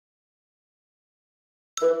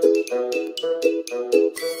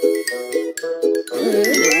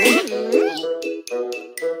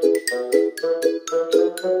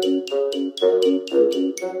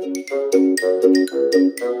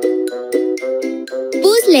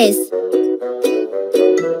Puzzles.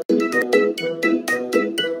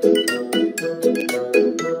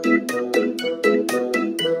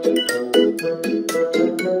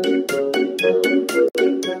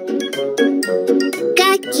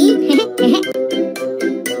 Kaki.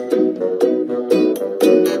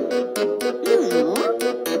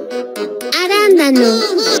 Arándano.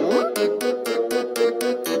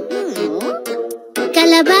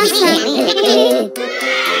 Calabaza.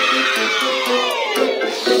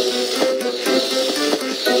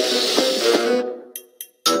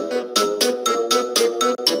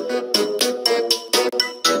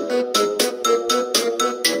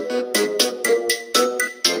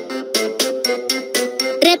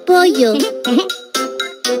 Repollo.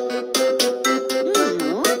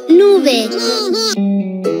 Nube.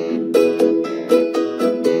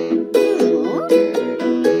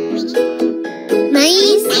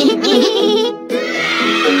 Maíz.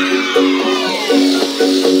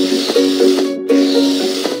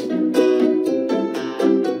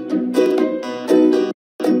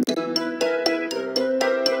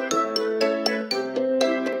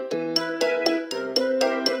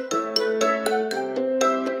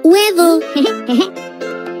 Huevo.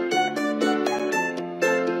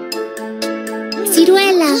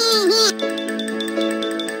 Ciruela.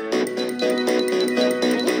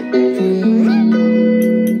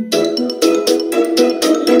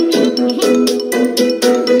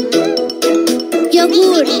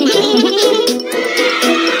 Yogur.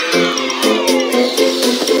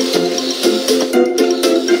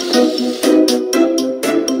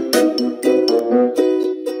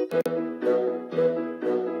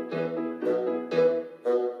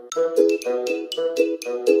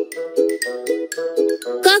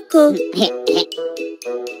 Coco.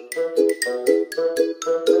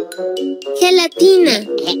 Gelatina.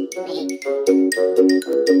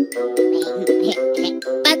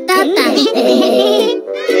 Patata.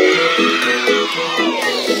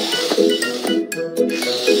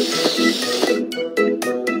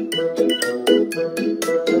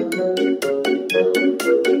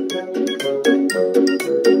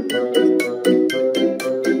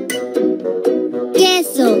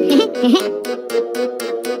 Queso.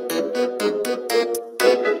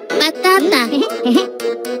 Patata.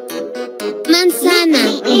 Manzana.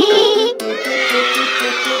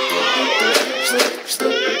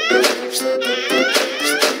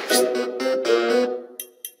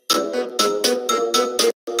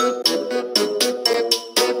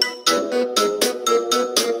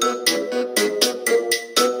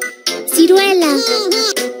 Ciruela.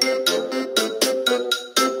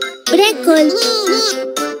 Brécol.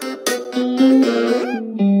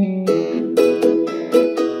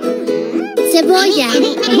 Cebolla.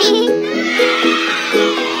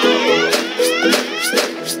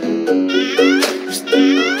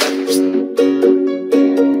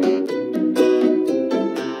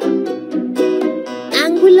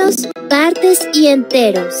 Ángulos, partes y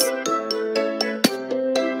enteros.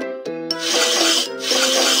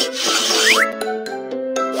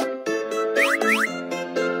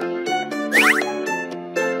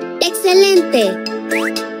 ¡Excelente!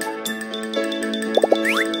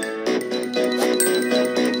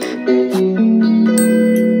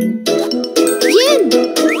 ¡Bien!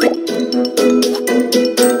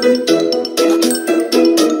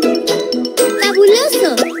 ¡Fabuloso!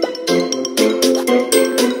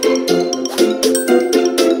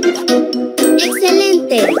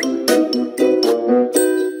 ¡Excelente!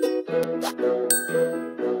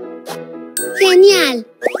 ¡Genial!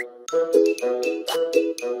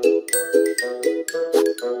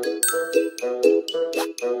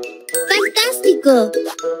 ¡Fantástico!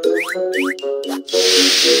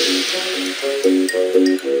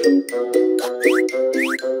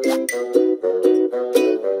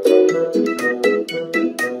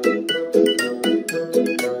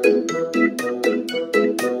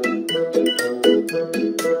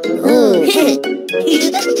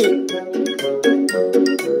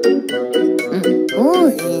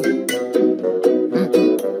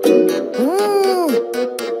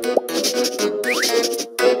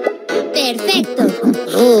 ¡Perfecto!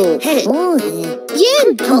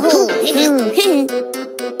 ¡Bien!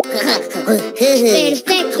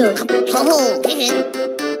 ¡Perfecto!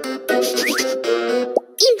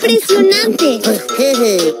 ¡Impresionante!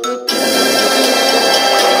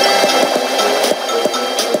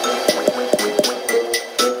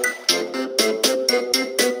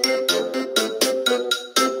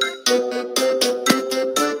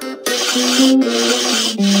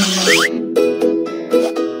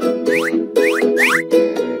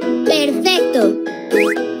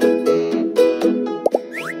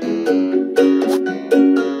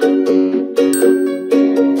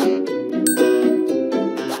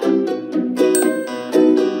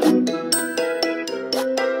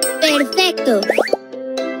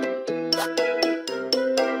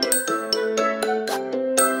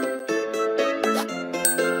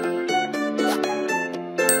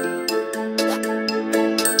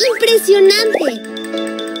 ¡Impresionante!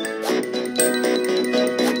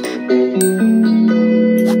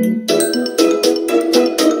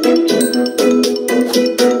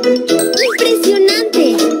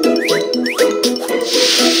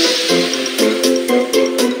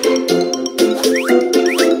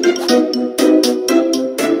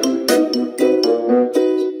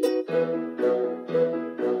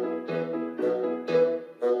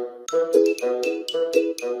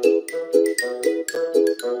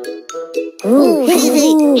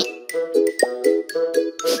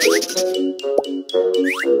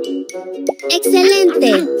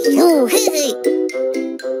 ¡Excelente!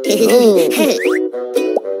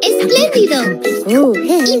 ¡Espléndido!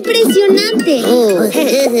 ¡Impresionante!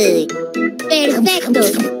 ¡Perfecto!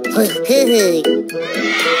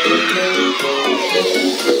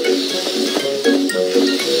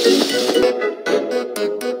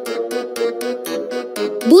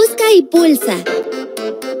 Busca y pulsa.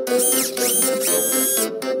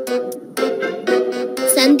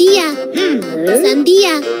 Sandía,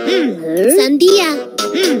 sandía, sandía,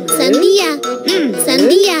 sandía,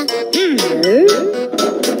 sandía.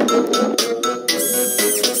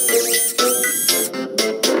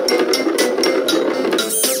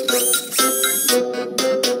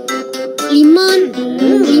 Limón,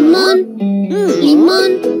 limón,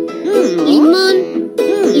 limón, limón,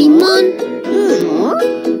 limón.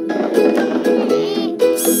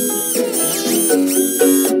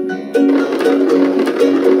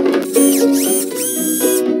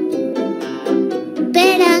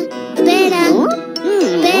 Pera, pera,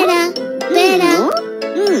 pera, pera,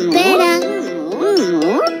 pera.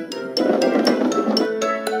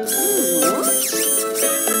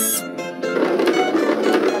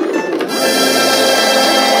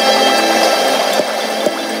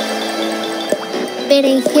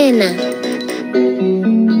 Berenjena.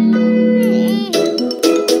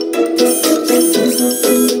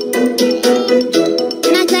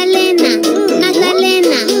 Magdalena,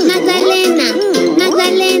 Magdalena, Magdalena,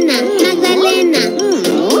 Magdalena, Magdalena.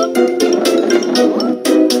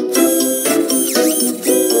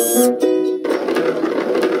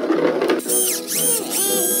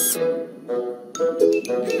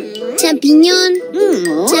 Champiñón,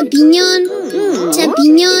 champiñón,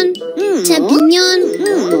 champiñón, champiñón,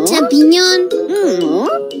 champiñón.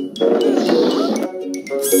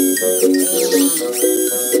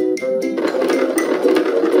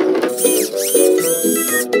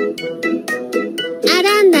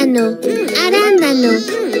 Arándano, arándano,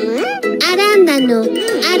 arándano,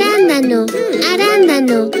 arándano,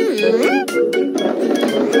 arándano.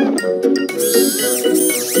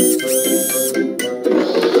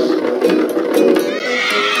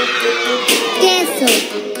 Queso.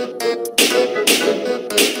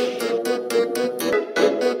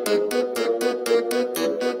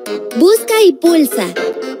 Busca y pulsa.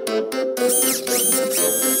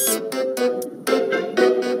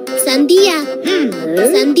 Sandía,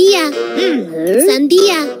 sandía,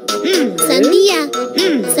 sandía, sandía,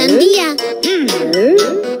 sandía.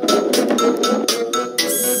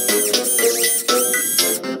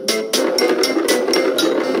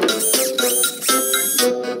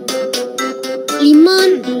 Limón,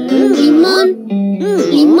 limón,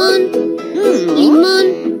 limón, limón,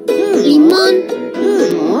 limón.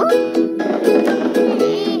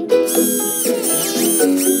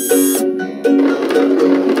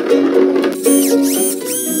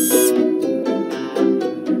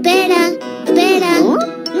 Pera, pera,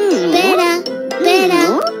 pera, pera,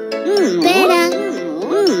 pera.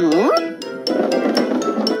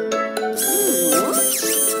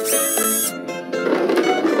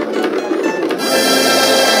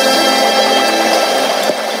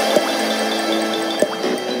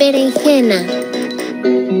 Berenjena.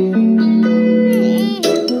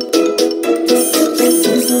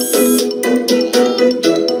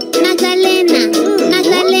 Magdalena,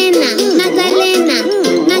 Magdalena, Magdalena,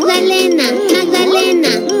 Magdalena,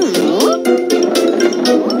 Magdalena.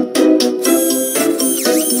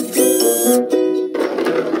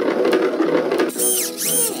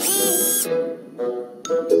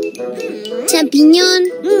 Champiñón,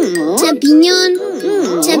 champiñón,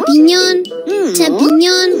 champiñón,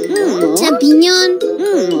 champiñón, champiñón.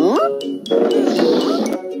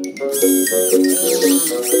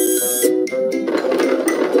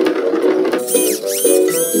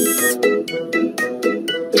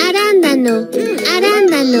 Arándano,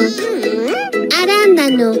 arándano,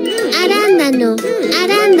 arándano, arándano,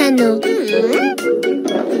 arándano.